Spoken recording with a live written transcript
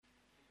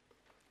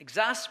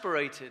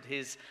Exasperated,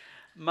 his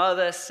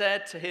mother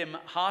said to him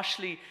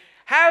harshly,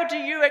 "How do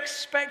you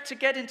expect to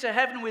get into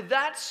heaven with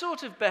that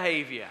sort of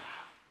behavior?"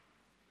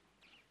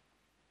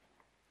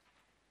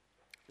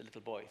 The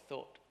little boy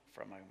thought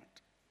for a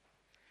moment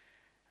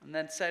and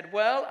then said,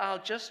 "Well,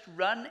 I'll just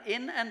run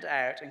in and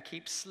out and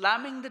keep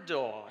slamming the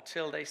door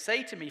till they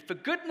say to me, 'For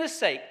goodness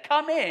sake,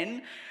 come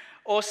in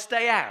or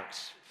stay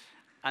out,'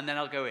 and then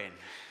I'll go in."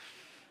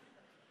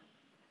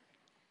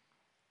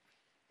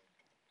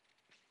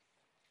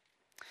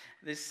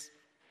 This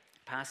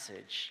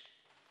passage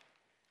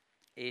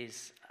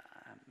is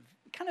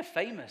kind of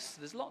famous.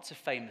 There's lots of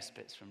famous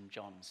bits from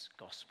John's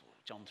Gospel,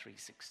 John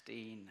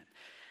 3:16,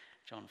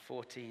 John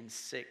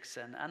 14:6,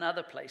 and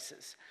other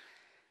places.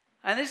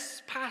 And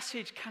this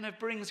passage kind of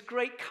brings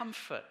great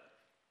comfort,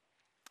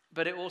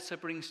 but it also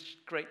brings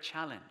great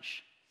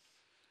challenge.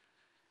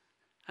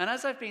 And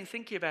as I've been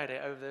thinking about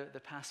it over the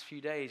past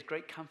few days,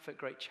 great comfort,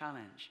 great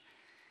challenge,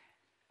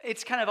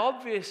 it's kind of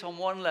obvious on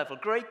one level,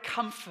 great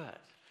comfort.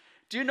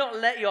 Do not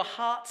let your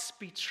hearts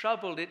be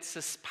troubled. It's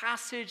a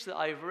passage that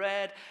I've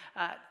read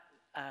at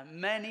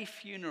many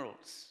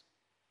funerals.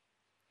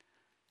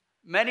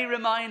 Many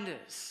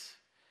reminders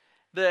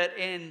that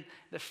in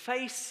the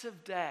face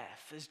of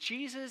death, as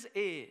Jesus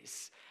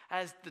is,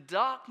 as the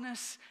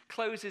darkness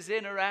closes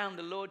in around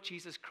the Lord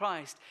Jesus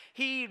Christ,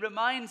 he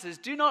reminds us,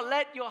 do not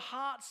let your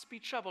hearts be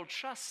troubled.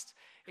 Trust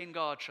in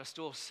God. Trust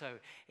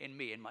also in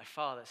me. In my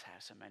Father's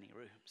house are many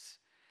rooms.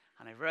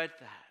 And I've read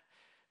that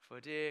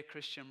for dear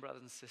Christian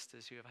brothers and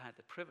sisters who have had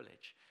the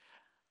privilege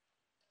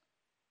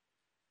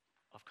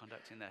of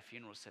conducting their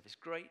funeral service.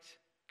 Great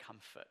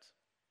comfort,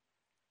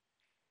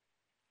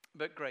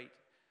 but great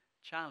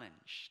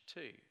challenge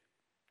too.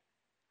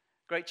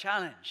 Great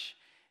challenge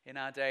in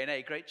our day and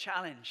age. Great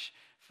challenge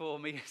for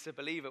me as a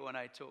believer when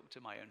I talk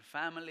to my own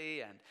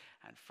family and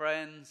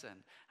friends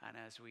and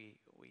as we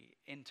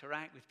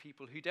interact with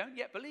people who don't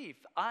yet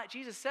believe.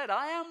 Jesus said,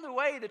 "I am the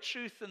way, the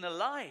truth, and the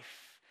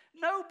life.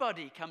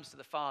 Nobody comes to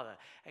the Father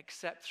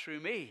except through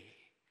me."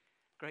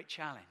 Great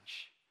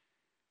challenge.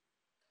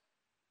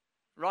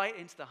 Right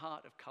into the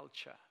heart of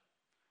culture.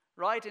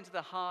 Right into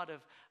the heart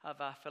of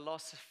our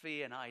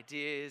philosophy and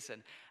ideas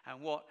and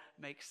what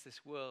makes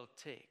this world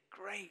tick.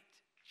 Great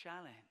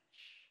challenge.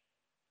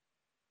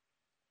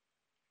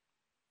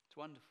 It's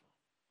wonderful.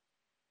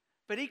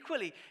 But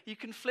equally, you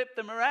can flip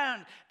them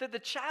around. That the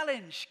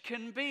challenge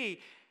can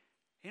be,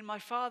 in my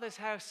Father's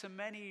house are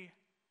many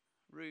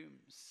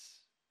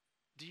rooms.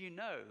 Do you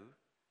know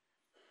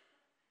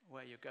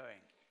where you're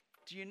going?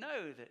 Do you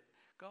know that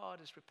God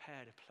has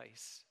prepared a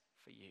place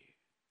for you?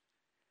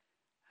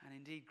 And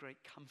indeed,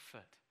 great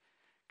comfort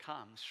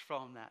comes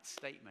from that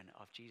statement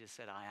of Jesus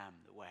said, "I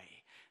am the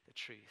way, the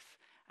truth,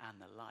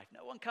 and the life.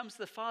 No one comes to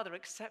the Father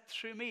except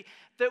through me."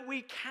 That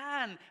we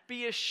can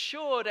be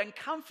assured and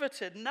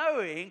comforted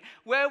knowing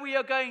where we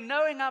are going,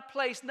 knowing our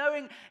place,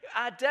 knowing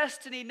our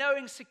destiny,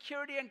 knowing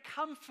security and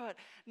comfort,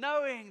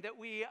 knowing that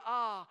we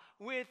are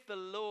with the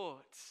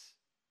Lord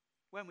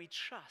when we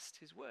trust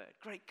his word.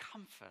 Great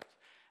comfort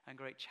and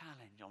great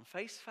challenge on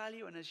face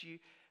value, and as you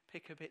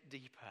pick a bit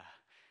deeper,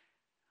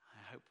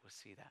 I hope we'll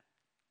see that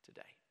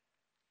today.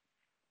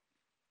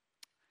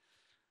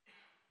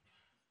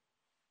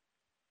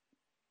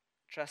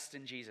 Trust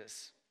in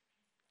Jesus.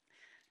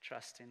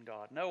 Trust in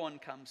God. No one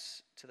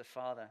comes to the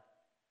Father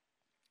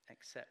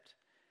except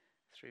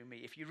through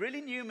me. If you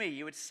really knew me,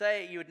 you would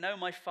say you would know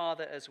my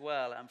Father as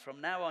well. And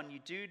from now on, you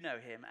do know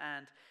him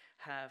and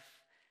have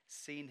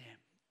seen him.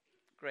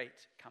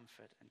 Great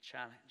comfort and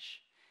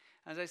challenge.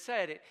 As I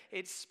said,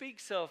 it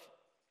speaks of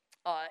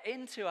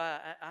into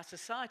our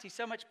society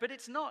so much, but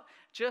it's not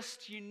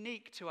just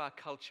unique to our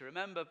culture.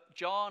 Remember,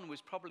 John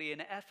was probably in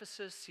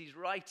Ephesus. He's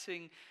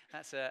writing,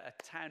 that's a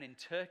town in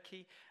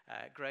Turkey.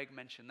 Greg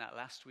mentioned that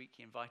last week.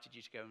 He invited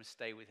you to go and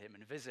stay with him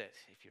and visit,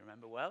 if you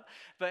remember well.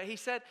 But he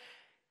said,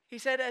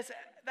 as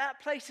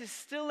that place is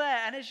still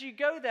there, and as you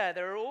go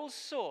there are all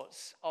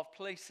sorts of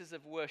places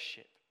of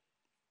worship.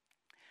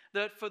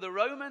 That for the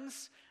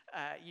Romans,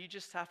 you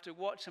just have to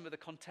watch some of the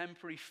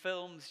contemporary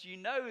films. You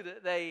know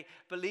that they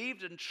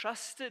believed and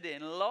trusted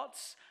in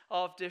lots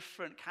of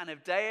different kind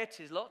of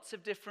deities, lots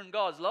of different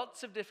gods,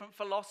 lots of different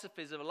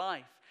philosophies of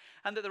life.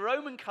 And that the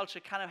Roman culture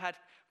kind of had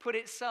put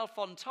itself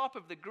on top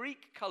of the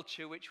Greek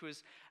culture, which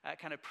was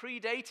kind of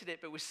predated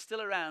it, but was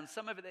still around.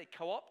 Some of it they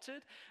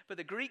co-opted, but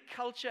the Greek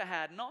culture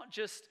had not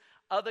just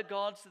other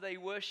gods that they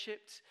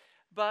worshipped,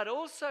 but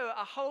also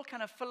a whole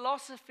kind of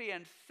philosophy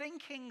and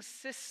thinking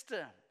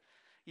system.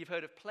 You've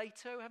heard of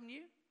Plato, haven't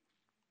you?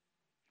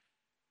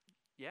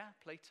 Yeah,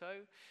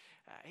 Plato.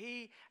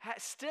 He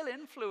still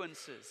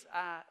influences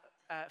our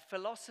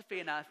philosophy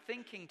and our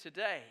thinking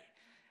today.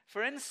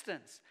 For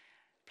instance,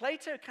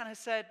 Plato kind of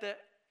said that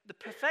the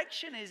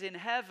perfection is in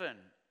heaven.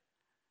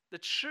 The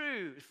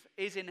truth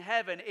is in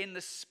heaven, in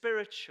the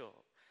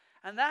spiritual.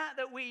 And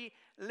that we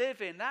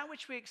live in, that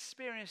which we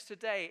experience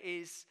today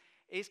is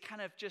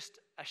kind of just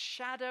a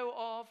shadow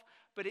of,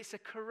 but it's a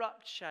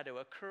corrupt shadow,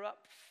 a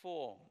corrupt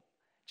form.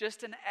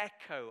 Just an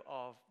echo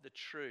of the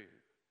true.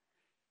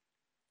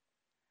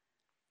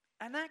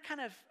 And that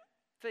kind of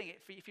thing.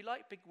 If you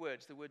like big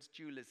words, the word's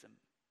dualism.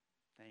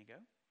 There you go.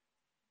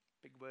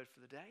 Big word for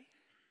the day.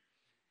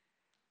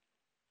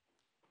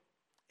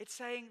 It's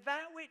saying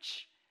that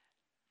which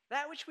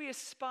we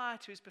aspire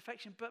to is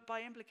perfection, but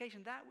by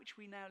implication, that which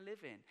we now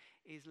live in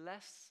is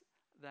less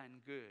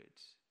than good,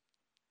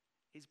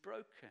 is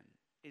broken,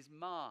 is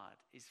marred,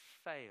 is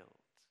failed.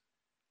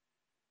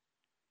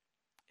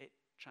 It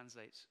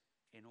translates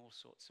in all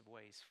sorts of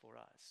ways for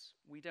us.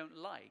 We don't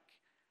like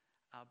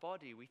our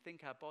body. We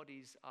think our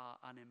bodies are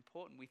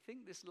unimportant. We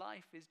think this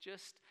life is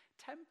just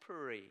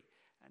temporary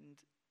and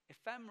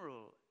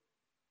ephemeral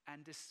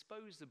and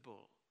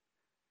disposable.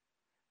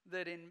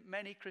 That in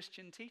many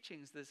Christian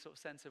teachings, there's sort of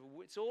sense of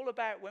it's all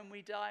about when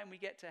we die and we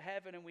get to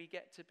heaven and we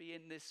get to be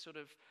in this sort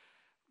of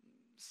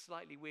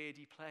slightly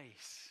weirdy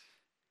place.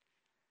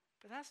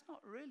 But that's not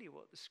really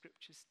what the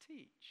scriptures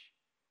teach.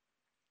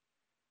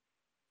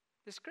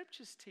 The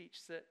scriptures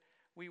teach that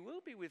we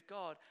will be with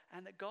God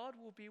and that God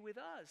will be with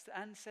us,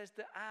 and says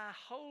that our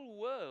whole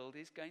world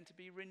is going to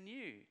be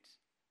renewed.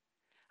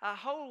 Our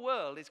whole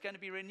world is going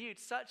to be renewed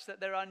such that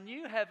there are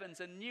new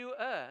heavens and new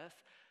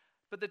earth,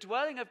 but the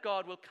dwelling of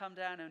God will come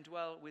down and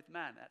dwell with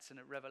man. That's in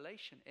a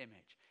Revelation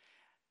image.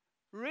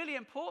 Really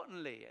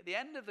importantly, at the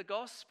end of the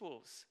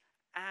Gospels,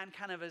 and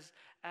kind of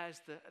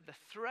as the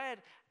thread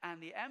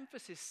and the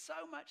emphasis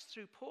so much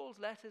through Paul's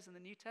letters in the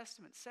New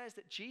Testament, says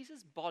that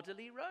Jesus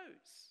bodily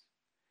rose.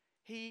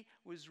 He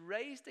was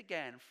raised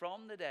again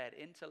from the dead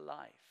into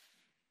life.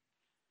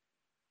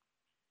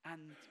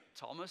 And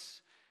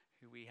Thomas,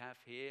 who we have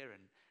here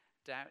and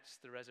doubts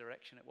the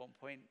resurrection at one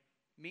point,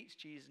 meets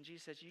Jesus, and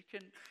Jesus says, you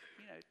can,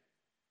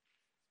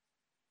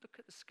 look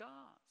at the scars.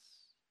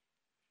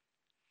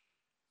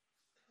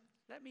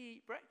 Let me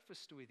eat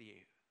breakfast with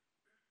you.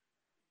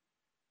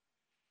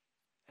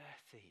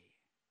 Earthy,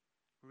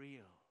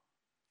 real,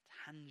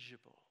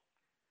 tangible.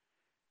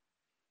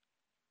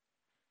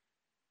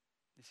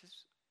 This is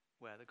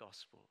where the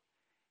gospel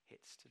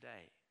hits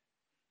today.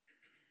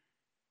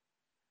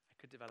 I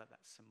could develop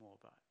that some more,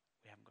 but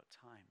we haven't got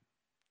time.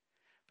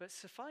 But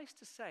suffice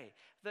to say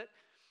that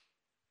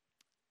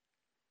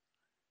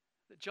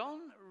John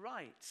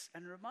writes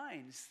and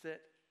reminds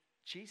that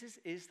Jesus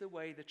is the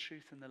way, the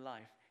truth, and the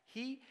life.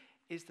 He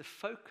is the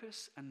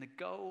focus and the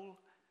goal.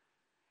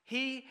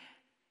 He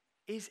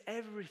is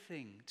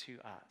everything to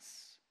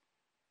us.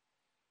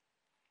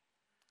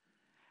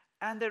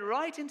 And that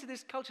right into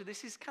this culture,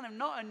 this is kind of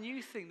not a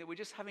new thing that we're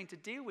just having to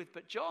deal with,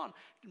 but John,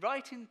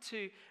 right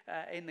into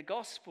in the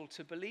gospel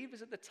to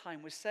believers at the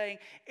time, was saying,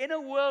 in a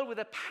world with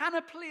a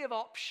panoply of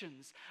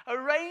options, a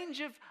range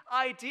of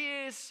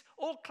ideas,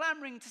 all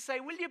clamoring to say,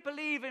 will you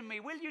believe in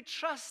me? Will you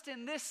trust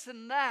in this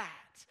and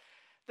that?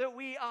 That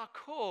we are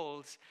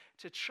called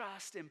to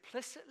trust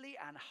implicitly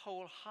and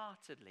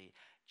wholeheartedly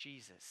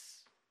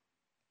Jesus,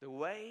 the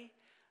way,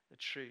 the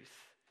truth,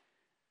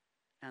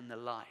 and the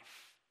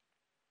life.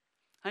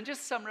 And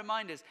just some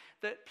reminders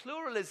that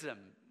pluralism,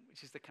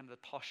 which is the kind of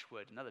the posh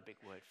word, another big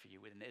word for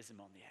you with an ism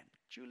on the end.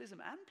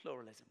 Dualism and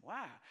pluralism,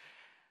 wow.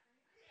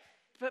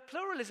 But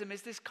pluralism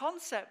is this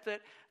concept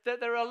that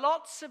there are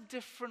lots of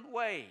different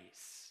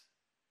ways.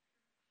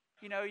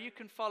 You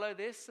can follow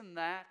this and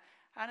that,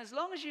 and as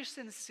long as you're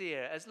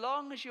sincere, as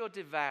long as you're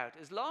devout,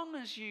 as long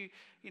as you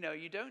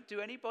don't do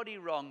anybody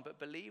wrong but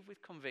believe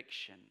with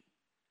conviction,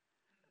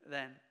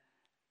 then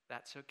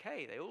that's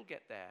okay. They all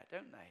get there,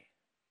 don't they?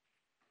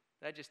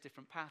 They're just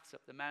different paths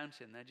up the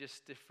mountain. They're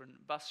just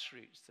different bus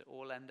routes that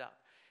all end up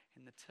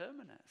in the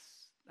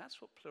terminus.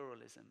 That's what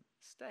pluralism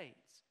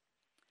states.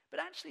 But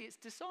actually, it's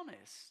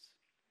dishonest.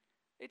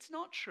 It's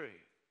not true.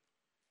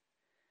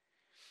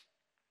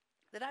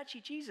 That actually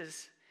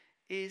Jesus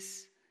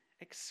is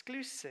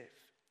exclusive.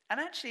 And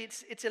actually,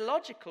 it's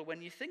illogical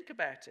when you think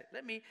about it.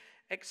 Let me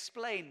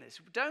explain this.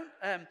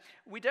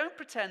 We don't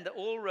pretend that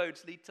all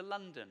roads lead to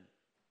London.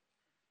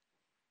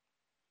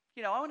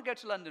 I want to go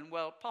to London.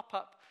 Well, pop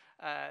up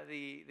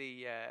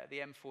the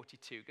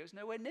M42. Goes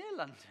nowhere near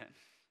London.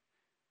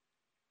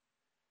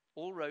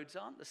 All roads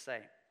aren't the same.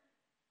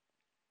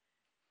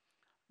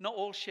 Not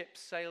all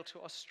ships sail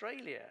to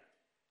Australia.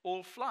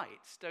 All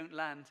flights don't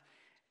land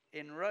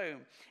in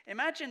Rome.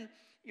 Imagine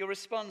your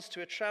response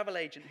to a travel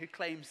agent who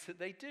claims that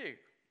they do.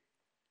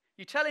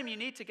 You tell him you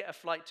need to get a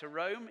flight to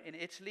Rome in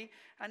Italy,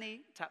 and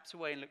he taps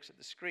away and looks at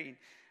the screen.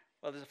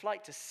 Well, there's a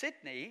flight to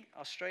Sydney.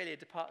 Australia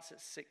departs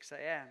at 6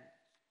 a.m.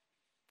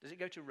 Does it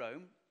go to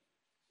Rome?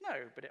 No,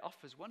 but it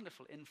offers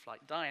wonderful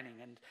in-flight dining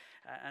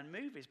and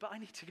movies. But I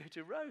need to go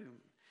to Rome.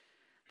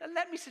 Then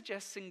let me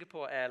suggest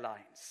Singapore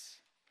Airlines.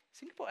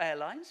 Singapore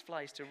Airlines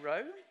flies to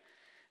Rome.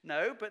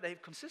 No, but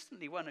they've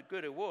consistently won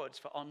good awards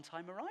for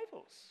on-time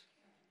arrivals.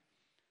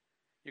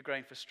 You're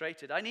growing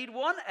frustrated. I need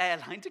one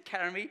airline to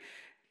carry me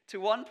to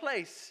one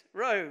place,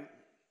 Rome.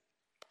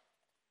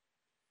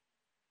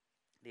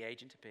 The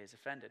agent appears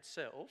offended.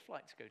 Sir, all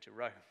flights go to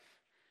Rome.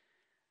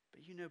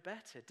 But you know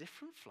better.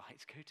 Different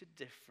flights go to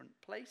different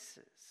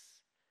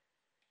places.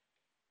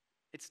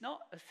 It's not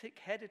a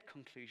thick-headed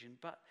conclusion,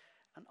 but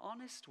an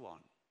honest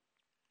one.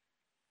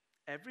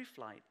 Every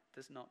flight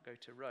does not go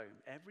to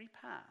Rome. Every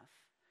path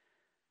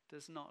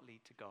does not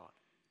lead to God.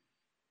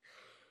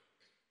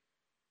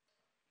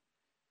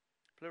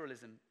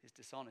 Pluralism is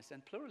dishonest,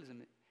 and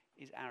pluralism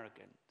is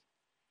arrogant.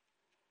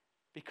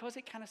 Because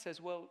it kind of says,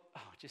 well,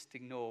 just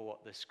ignore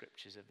what the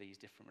scriptures of these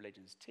different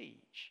religions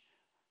teach.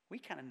 We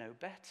kind of know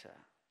better.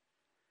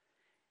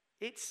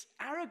 It's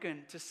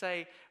arrogant to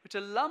say,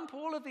 to lump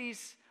all of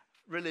these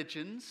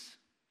religions,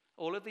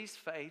 all of these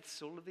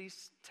faiths, all of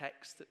these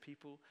texts that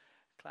people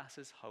class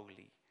as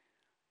holy,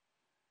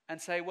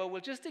 and say, well, we'll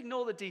just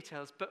ignore the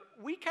details, but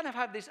we kind of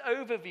have this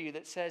overview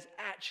that says,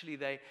 actually,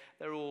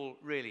 they're all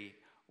really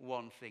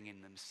one thing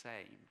in them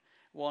same.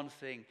 One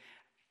thing,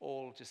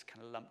 all just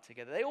kind of lumped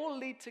together. They all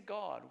lead to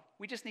God.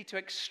 We just need to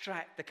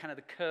extract the kind of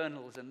the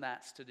kernels, and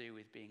that's to do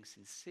with being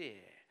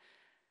sincere.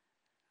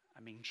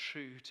 I mean,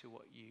 true to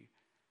what you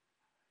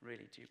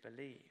really do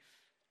believe.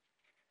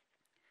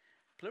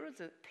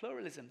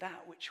 Pluralism,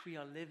 that which we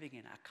are living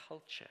in, our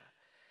culture,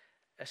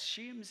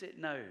 assumes it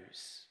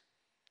knows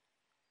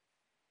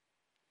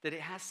that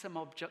it has some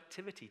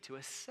objectivity to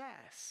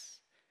assess.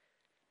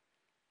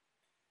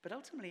 But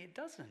ultimately it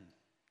doesn't.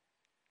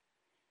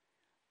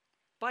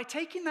 By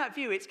taking that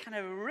view, it's kind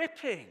of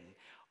ripping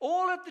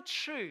all of the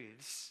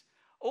truths,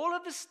 all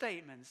of the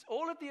statements,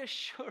 all of the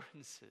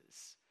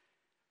assurances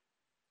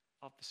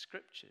of the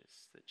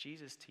scriptures that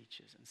Jesus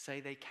teaches and say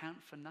they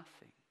count for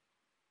nothing.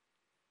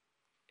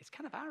 It's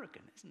kind of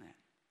arrogant, isn't it?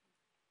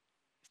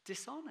 It's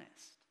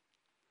dishonest.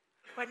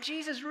 When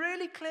Jesus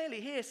really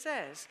clearly here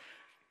says,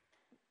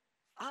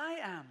 I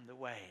am the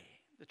way,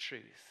 the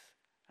truth,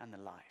 and the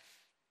life.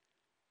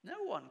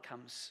 No one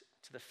comes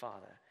to the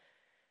Father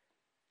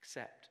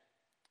except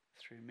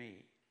through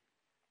me.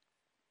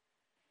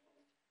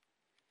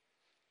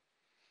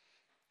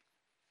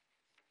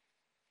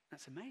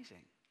 That's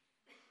amazing.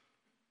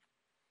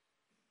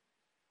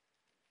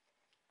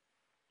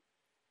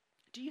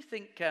 Do you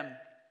think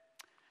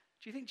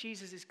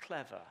Jesus is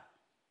clever?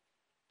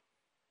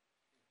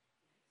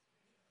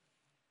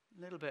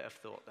 A little bit of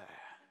thought there.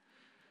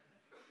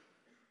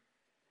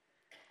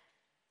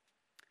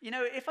 You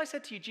know, if I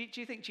said to you, do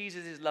you think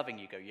Jesus is loving?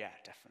 You go, yeah,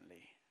 definitely.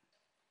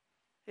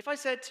 If I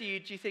said to you,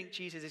 do you think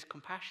Jesus is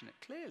compassionate?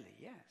 Clearly,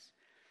 yes.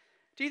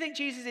 Do you think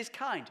Jesus is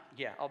kind?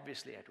 Yeah,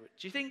 obviously, Edward.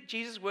 Do you think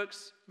Jesus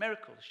works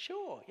miracles?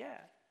 Sure, yeah.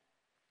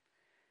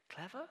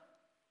 Clever?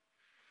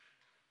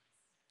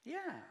 Yeah.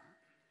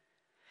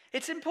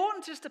 It's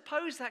important just to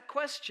pose that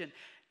question.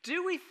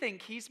 Do we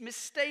think he's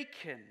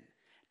mistaken?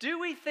 Do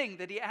we think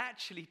that he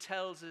actually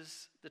tells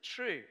us the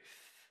truth?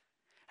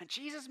 And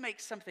Jesus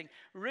makes something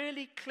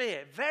really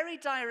clear, very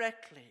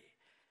directly.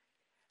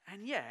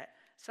 And yet,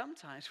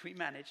 sometimes we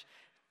manage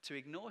to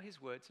ignore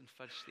his words and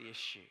fudge the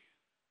issue.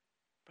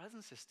 Brothers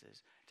and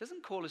sisters, it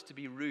doesn't call us to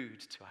be rude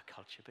to our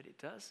culture, but it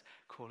does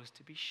call us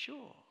to be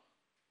sure.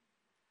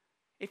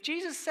 If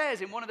Jesus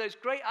says in one of those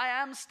great I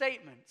am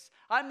statements,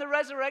 I'm the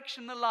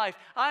resurrection and the life,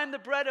 I am the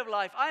bread of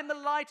life, I am the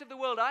light of the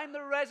world, I am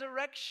the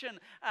resurrection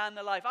and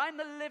the life, I am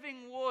the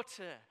living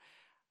water,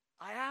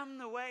 I am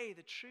the way,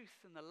 the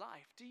truth, and the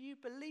life. Do you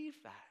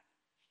believe that?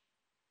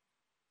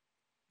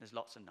 There's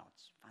lots of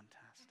nods.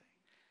 Fantastic.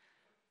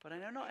 But I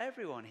know not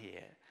everyone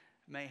here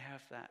may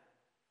have that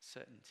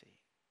certainty.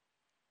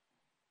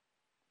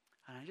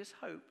 And I just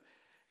hope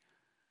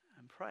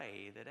and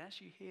pray that as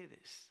you hear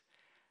this,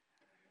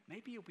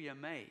 maybe you'll be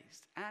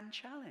amazed and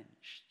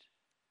challenged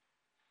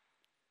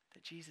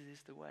that Jesus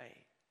is the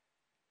way.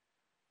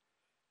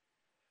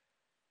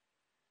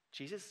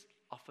 Jesus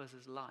offers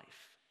us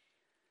life,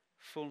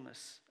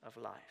 fullness of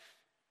life.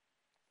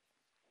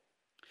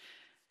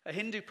 A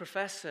Hindu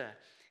professor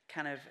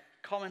kind of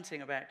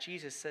commenting about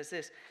Jesus says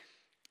this,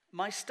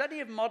 my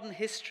study of modern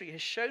history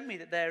has shown me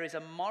that there is a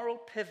moral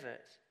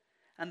pivot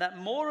and that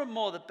more and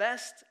more the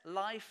best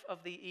life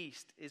of the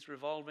East is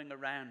revolving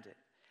around it.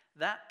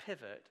 That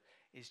pivot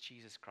is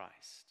Jesus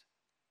Christ.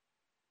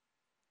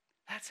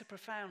 That's a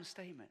profound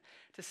statement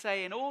to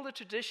say in all the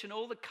tradition,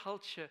 all the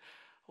culture,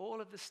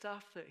 all of the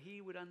stuff that he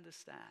would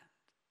understand,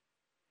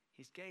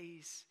 his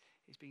gaze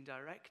is being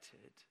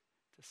directed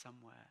to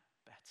somewhere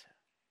better.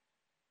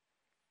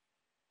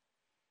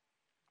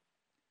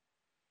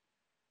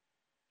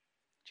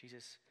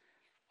 Jesus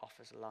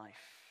offers life.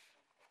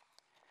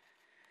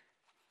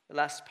 The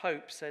last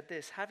pope said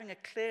this, having a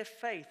clear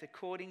faith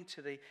according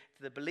to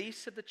the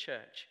beliefs of the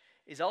church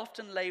is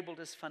often labeled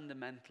as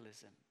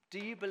fundamentalism. Do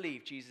you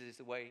believe Jesus is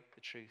the way,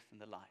 the truth, and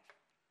the life?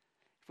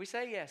 If we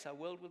say yes, our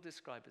world will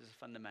describe us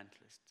as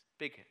fundamentalists,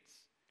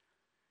 bigots,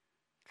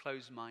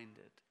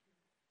 closed-minded.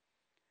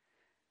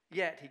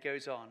 Yet, he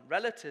goes on,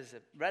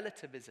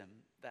 relativism,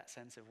 that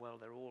sense of, well,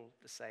 they're all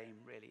the same,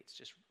 really. It's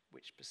just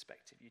which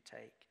perspective you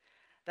take.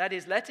 That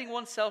is, letting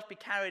oneself be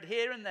carried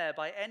here and there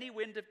by any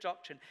wind of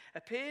doctrine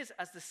appears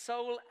as the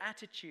sole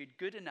attitude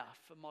good enough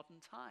for modern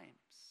times.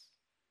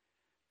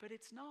 But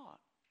it's not.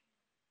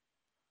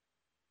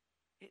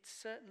 It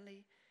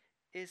certainly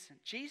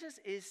isn't. Jesus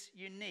is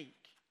unique.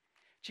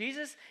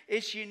 Jesus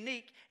is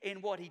unique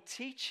in what he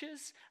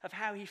teaches, of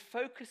how he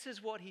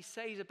focuses what he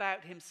says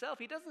about himself.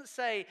 He doesn't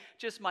say,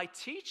 just my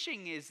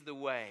teaching is the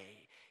way.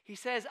 He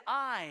says,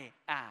 I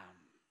am.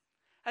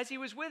 As he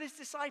was with his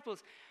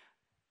disciples,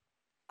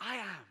 I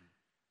am.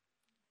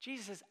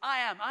 Jesus says,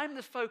 I'm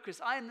the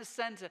focus, I am the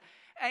center.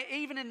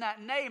 Even in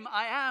that name,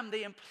 I am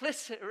the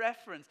implicit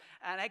reference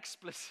and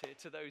explicit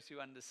to those who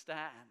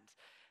understand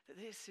that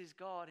this is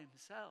God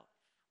himself.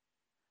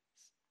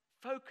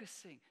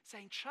 Focusing,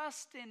 saying,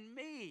 trust in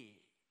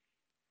me.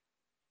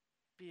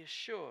 Be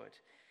assured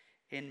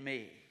in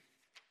me.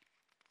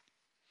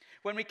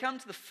 When we come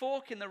to the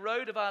fork in the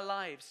road of our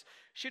lives,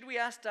 should we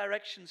ask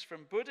directions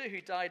from Buddha, who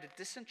died of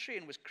dysentery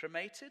and was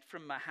cremated,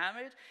 from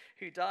Muhammad,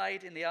 who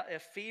died in a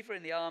fever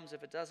in the arms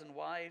of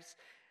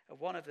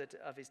one of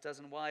his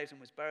dozen wives, and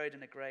was buried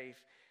in a grave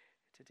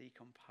to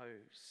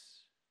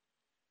decompose?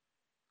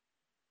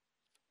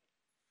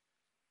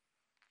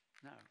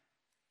 No.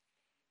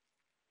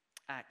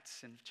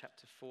 Acts in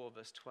chapter 4,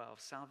 verse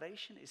 12.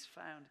 Salvation is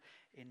found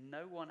in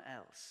no one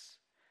else,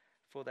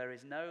 for there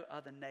is no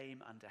other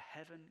name under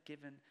heaven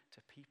given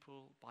to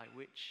people by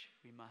which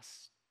we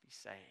must be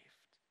saved.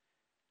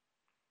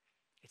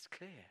 It's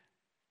clear.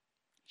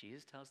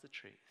 Jesus tells the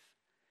truth.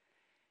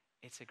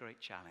 It's a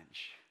great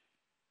challenge.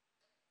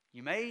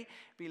 You may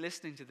be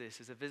listening to this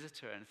as a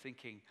visitor and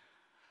thinking,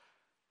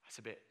 that's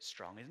a bit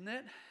strong, isn't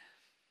it?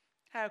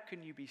 How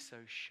can you be so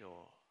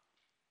sure?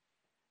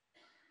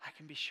 I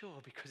can be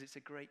sure because it's a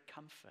great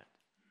comfort.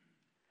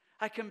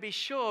 I can be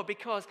sure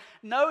because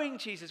knowing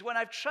Jesus, when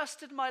I've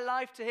trusted my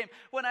life to him,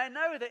 when I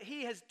know that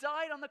he has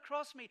died on the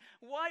cross for me,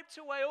 wiped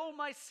away all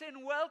my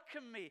sin,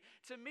 welcomed me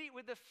to meet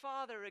with the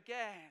Father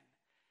again,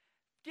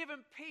 given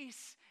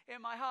peace in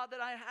my heart,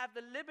 that I have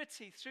the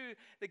liberty through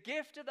the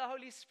gift of the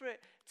Holy Spirit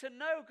to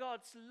know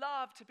God's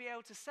love, to be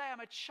able to say I'm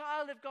a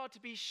child of God, to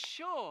be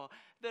sure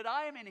that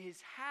I am in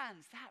his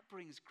hands. That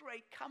brings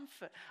great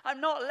comfort. I'm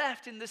not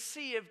left in the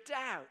sea of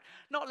doubt,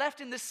 not left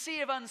in the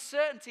sea of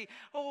uncertainty.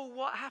 Oh,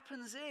 what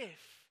happens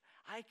if?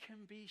 I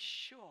can be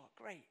sure.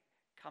 Great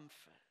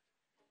comfort.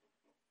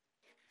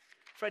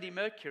 Freddie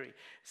Mercury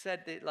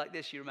said it like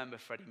this. You remember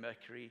Freddie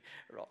Mercury,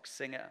 rock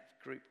singer,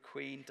 group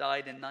Queen,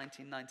 died in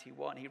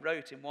 1991. He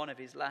wrote in one of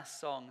his last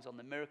songs on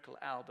the Miracle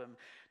album,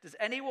 "Does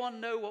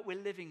anyone know what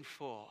we're living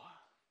for?"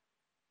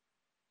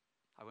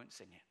 I won't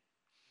sing it.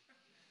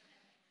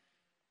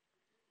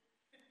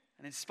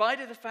 And in spite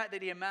of the fact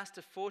that he amassed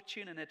a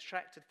fortune and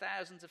attracted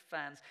thousands of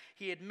fans,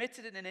 he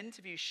admitted in an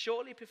interview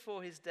shortly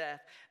before his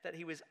death that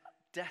he was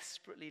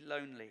desperately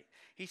lonely.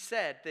 He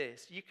said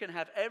this: "You can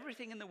have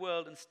everything in the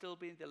world and still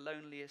be the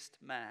loneliest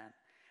man.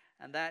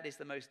 And that is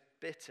the most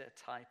bitter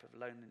type of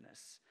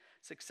loneliness.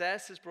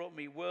 Success has brought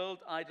me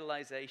world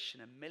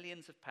idolization and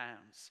millions of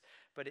pounds,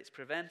 but it's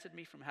prevented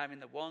me from having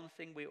the one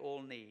thing we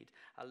all need,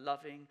 a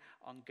loving,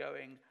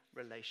 ongoing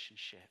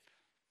relationship."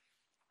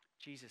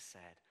 Jesus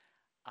said,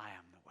 I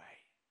am the way.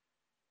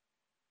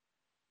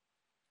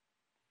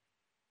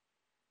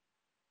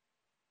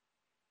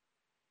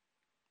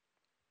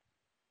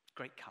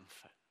 Great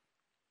comfort.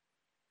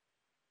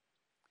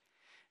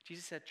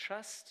 Jesus said,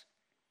 trust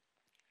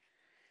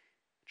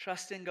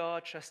in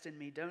God, trust in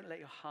me. Don't let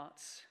your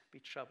hearts be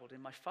troubled.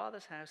 In my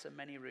Father's house are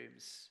many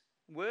rooms.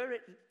 Were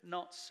it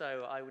not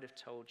so, I would have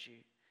told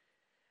you.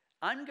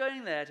 I'm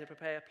going there to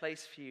prepare a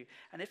place for you.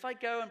 And if I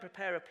go and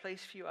prepare a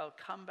place for you, I'll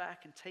come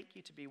back and take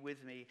you to be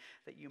with me,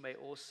 that you may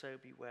also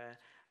be where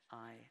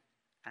I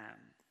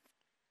am.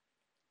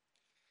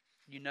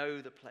 You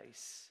know the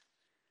place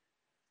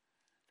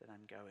that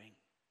I'm going.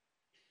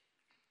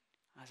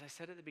 As I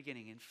said at the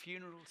beginning, in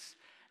funerals,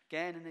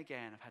 again and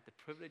again, I've had the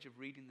privilege of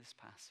reading this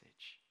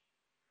passage.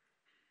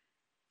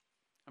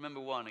 I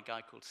remember a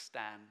guy called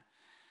Stan.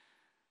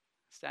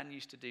 Stan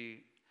used to do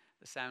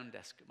the sound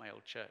desk at my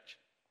old church.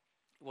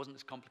 It wasn't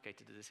as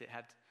complicated as this. It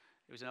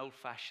was an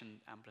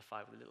old-fashioned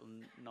amplifier with a little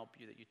knob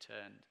that you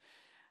turned.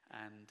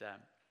 And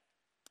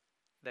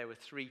there were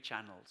 3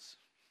 channels.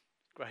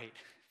 Great,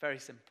 very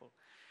simple.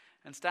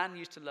 And Stan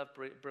used to love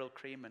Brill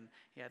cream, and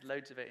he had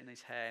loads of it in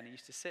his hair, and he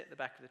used to sit at the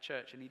back of the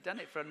church, and he'd done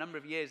it for a number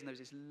of years, and there was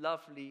this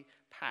lovely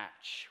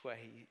patch where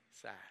he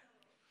sat.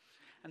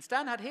 And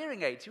Stan had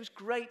hearing aids. He was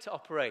great to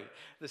operate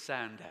the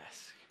sound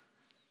desk.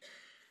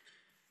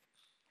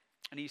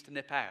 And he used to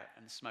nip out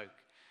and smoke.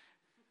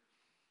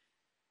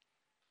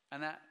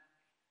 And that,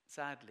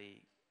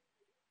 sadly,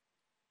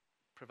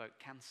 provoked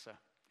cancer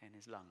in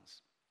his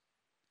lungs.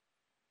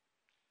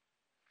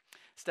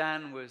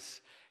 Stan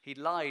he'd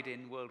lied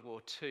in World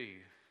War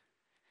II.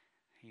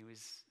 He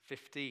was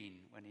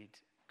 15 when he'd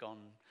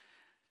gone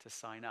to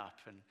sign up,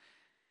 and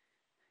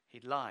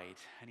he'd lied,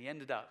 and he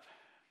ended up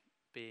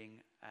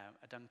being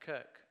a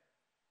Dunkirk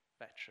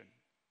veteran.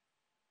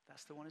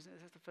 That's the one, isn't it?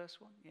 Is that the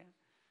first one? Yeah.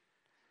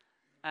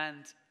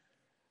 And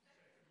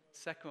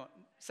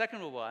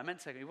Second World War. I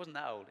meant second. He wasn't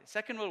that old.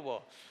 Second World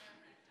War.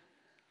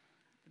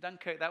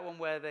 Dunkirk, that one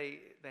where they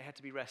had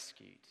to be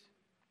rescued.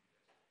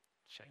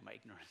 Showing my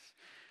ignorance.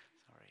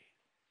 Sorry.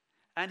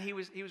 And he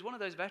was one of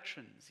those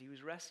veterans. He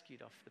was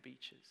rescued off the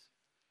beaches.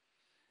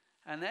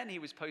 And then he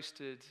was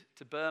posted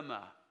to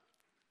Burma.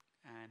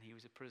 And he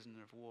was a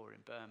prisoner of war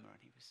in Burma.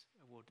 And he was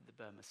awarded the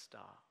Burma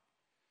Star.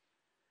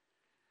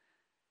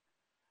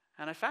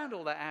 And I found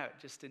all that out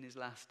just in his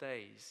last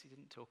days. He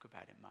didn't talk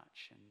about it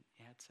much. And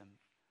he had some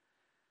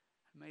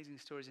amazing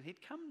stories. And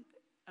he'd come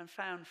and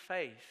found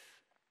faith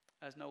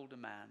as an older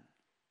man.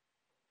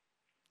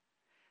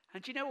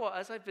 And do you know what?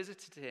 As I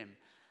visited him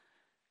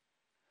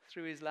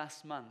through his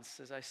last months,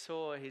 as I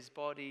saw his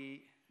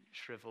body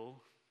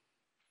shrivel,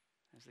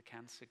 as the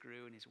cancer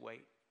grew and his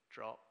weight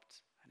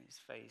dropped and his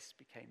face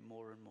became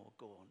more and more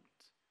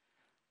gaunt,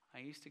 I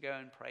used to go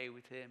and pray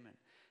with him and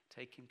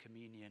take him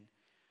communion.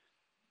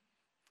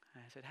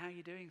 And I said, "How are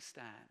you doing,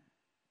 Stan?"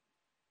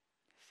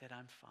 He said,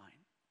 "I'm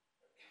fine."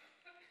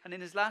 And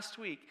in his last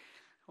week,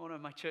 one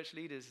of my church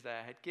leaders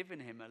there had given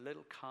him a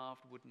little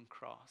carved wooden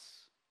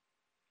cross.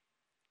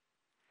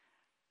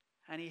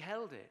 And he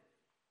held it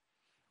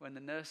when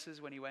the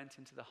nurses, when he went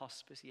into the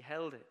hospice, he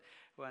held it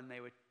when they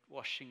were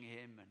washing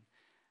him and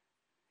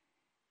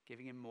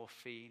giving him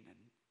morphine,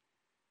 and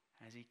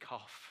as he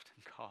coughed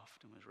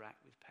and was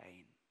racked with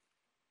pain.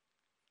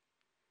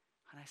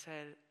 And I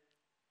said,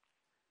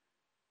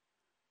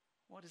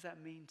 "What does that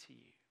mean to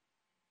you?"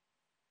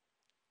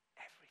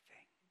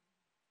 Everything.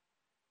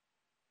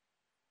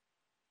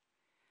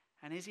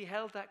 And as he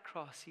held that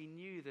cross, he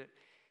knew that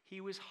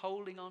he was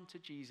holding on to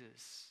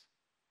Jesus.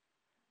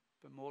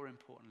 But more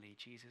importantly,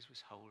 Jesus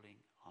was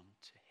holding on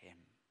to him.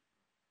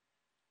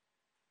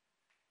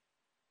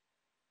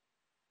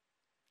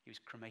 He was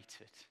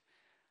cremated,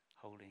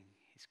 holding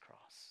his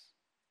cross.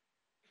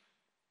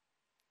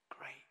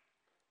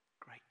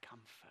 Great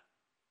comfort.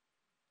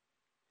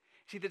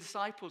 See, the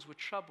disciples were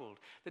troubled.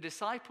 The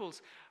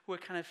disciples were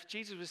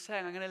Jesus was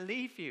saying, "I'm going to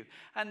leave you."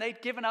 And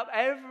they'd given up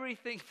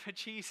everything for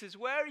Jesus.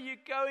 "Where are you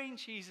going,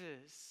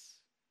 Jesus?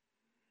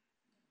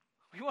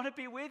 We want to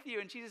be with you."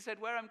 And Jesus said,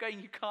 "Where I'm going,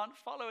 you can't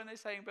follow." And they're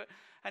saying,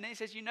 and he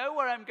says, "You know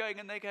where I'm going?"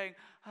 And they're going,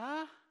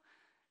 "Huh?"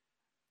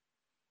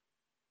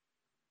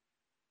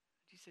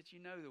 He said, "You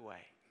know the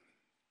way.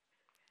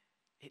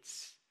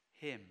 It's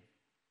him."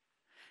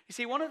 You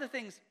see, one of the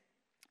things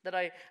that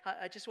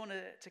I just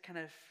wanted to kind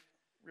of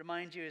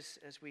remind you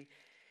as we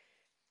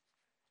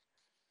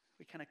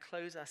kind of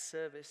close our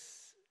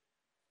service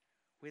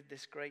with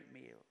this great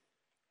meal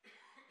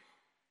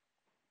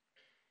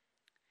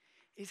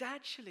is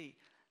actually,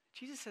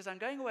 Jesus says, "I'm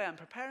going away, I'm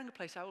preparing a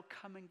place, I will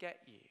come and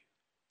get you."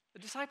 The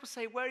disciples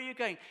say, "Where are you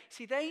going?"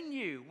 See, they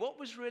knew what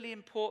was really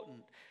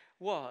important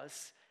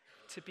was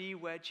to be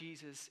where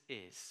Jesus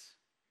is.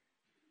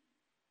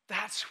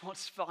 That's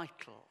what's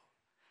vital.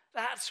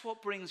 That's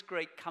what brings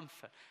great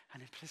comfort,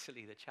 and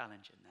implicitly the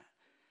challenge in that.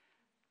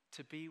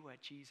 To be where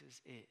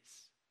Jesus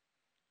is.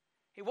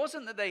 It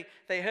wasn't that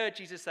they heard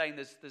Jesus saying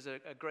there's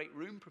a great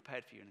room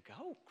prepared for you, and go,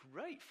 "Oh,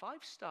 great,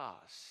 5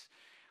 stars.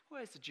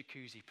 Where's the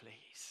jacuzzi,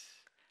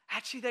 please?"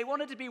 Actually, they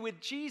wanted to be with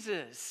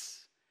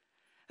Jesus.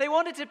 They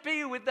wanted to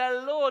be with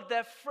their Lord,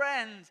 their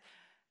friend,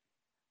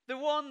 the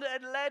one that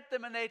had led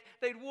them and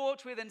they'd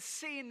walked with and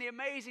seen the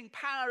amazing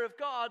power of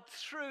God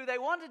through. They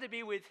wanted to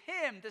be with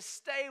him, to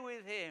stay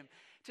with him,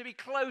 to be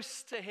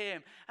close to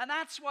him. And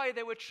that's why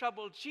they were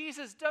troubled.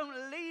 "Jesus,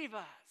 don't leave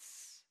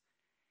us."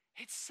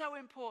 It's so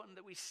important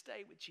that we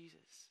stay with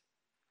Jesus.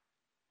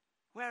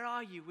 Where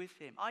are you with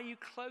him? Are you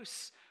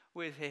close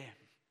with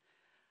him?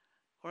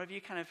 Or have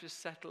you kind of just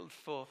settled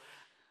for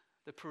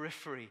the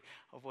periphery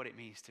of what it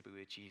means to be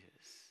with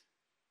Jesus?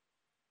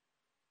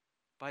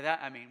 By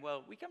that I mean,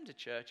 well, we come to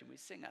church and we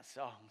sing our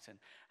songs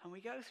and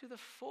we go through the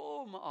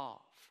form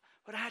of,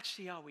 but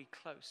actually are we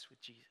close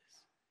with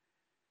Jesus?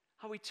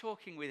 Are we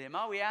talking with him?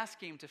 Are we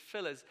asking him to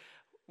fill us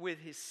with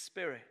his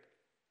Spirit?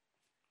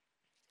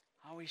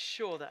 Are we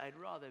sure that I'd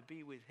rather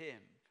be with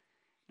him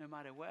no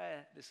matter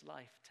where this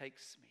life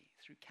takes me?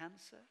 Through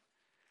cancer?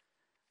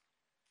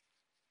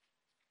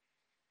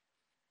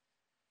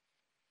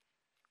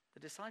 The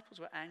disciples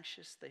were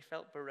anxious. They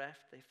felt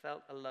bereft. They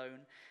felt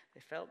alone.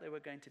 They felt they were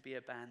going to be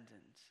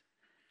abandoned.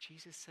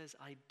 Jesus says,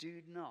 "I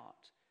do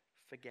not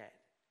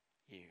forget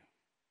you."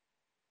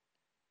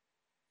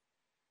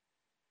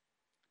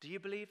 Do you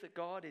believe that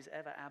God is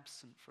ever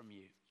absent from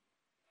you?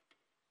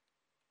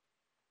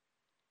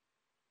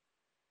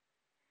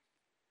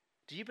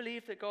 Do you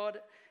believe that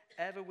God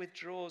ever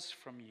withdraws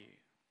from you?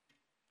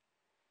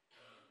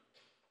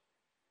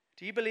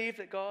 Do you believe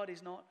that God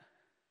is not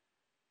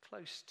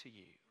close to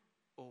you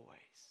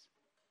always?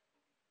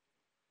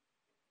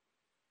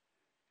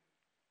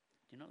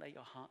 Do not let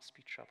your hearts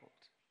be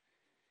troubled.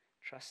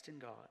 Trust in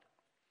God.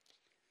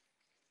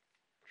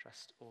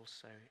 Trust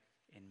also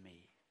in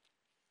me.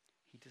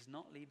 He does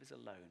not leave us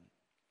alone.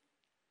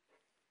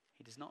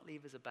 He does not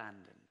leave us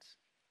abandoned.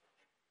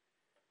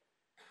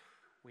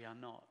 We are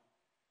not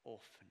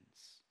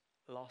orphans,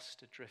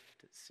 lost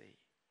adrift at sea.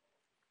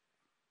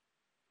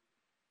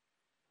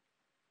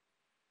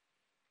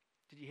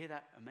 Did you hear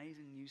that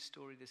amazing news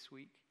story this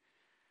week?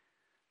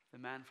 The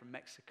man from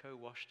Mexico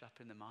washed up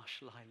in the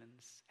Marshall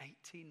Islands,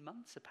 18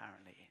 months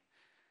apparently,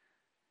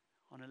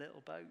 on a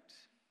little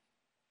boat.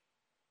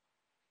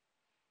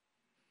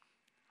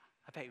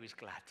 I bet he was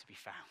glad to be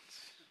found.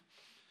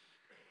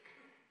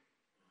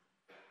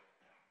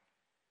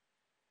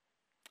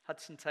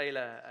 Hudson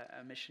Taylor,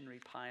 a missionary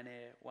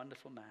pioneer,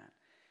 wonderful man,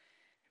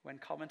 when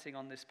commenting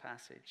on this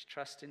passage,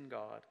 trust in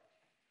God,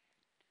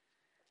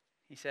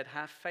 He said,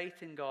 have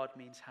faith in God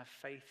means have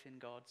faith in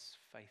God's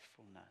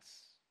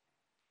faithfulness.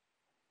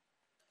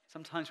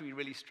 Sometimes we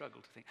really struggle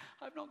to think,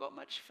 I've not got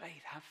much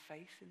faith. Have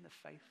faith in the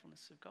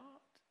faithfulness of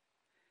God.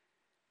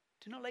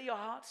 Do not let your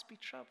hearts be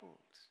troubled.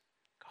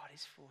 God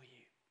is for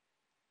you.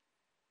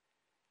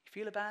 You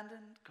feel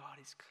abandoned? God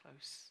is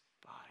close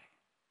by.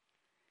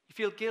 You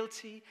feel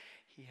guilty?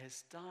 He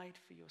has died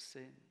for your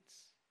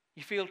sins.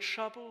 You feel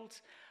troubled?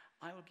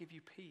 I will give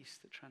you peace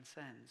that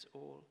transcends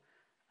all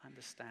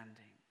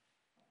understanding.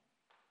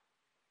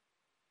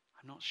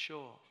 I'm not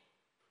sure.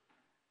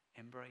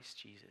 Embrace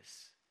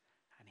Jesus,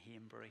 and he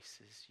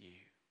embraces you.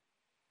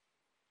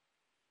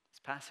 This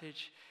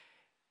passage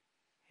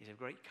is of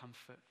great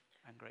comfort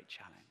and great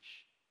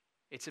challenge.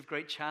 It's of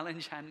great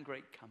challenge and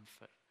great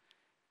comfort.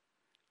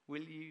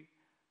 Will you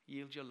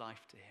yield your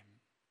life to him?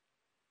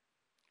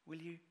 Will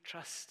you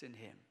trust in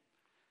him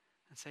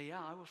and say,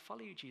 yeah, I will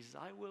follow you, Jesus.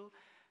 I will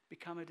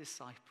become a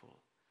disciple.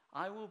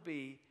 I will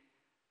be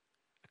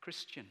a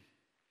Christian.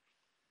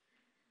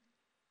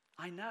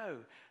 I know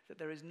that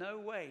there is no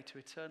way to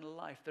eternal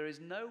life. There is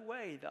no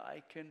way that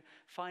I can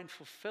find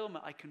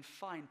fulfillment. I can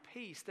find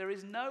peace. There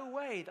is no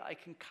way that I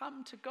can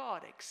come to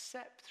God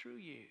except through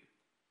you.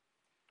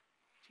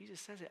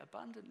 Jesus says it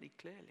abundantly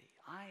clearly.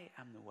 I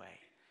am the way,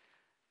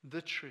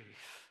 the truth,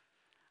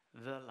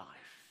 the life.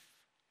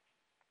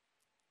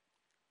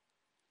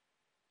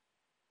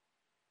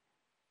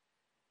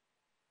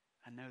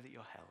 And know that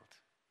you're held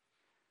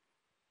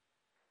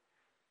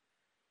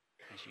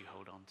as you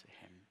hold on to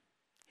him.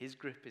 His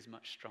grip is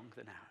much stronger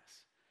than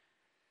ours.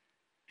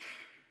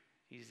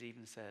 Jesus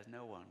even says,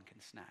 no one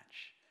can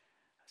snatch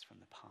us from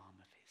the palm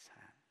of his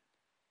hand.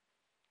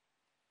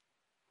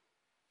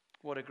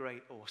 What a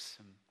great,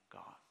 awesome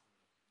God.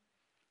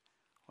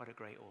 What a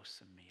great,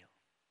 awesome meal.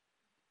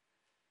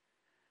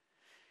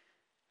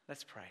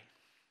 Let's pray.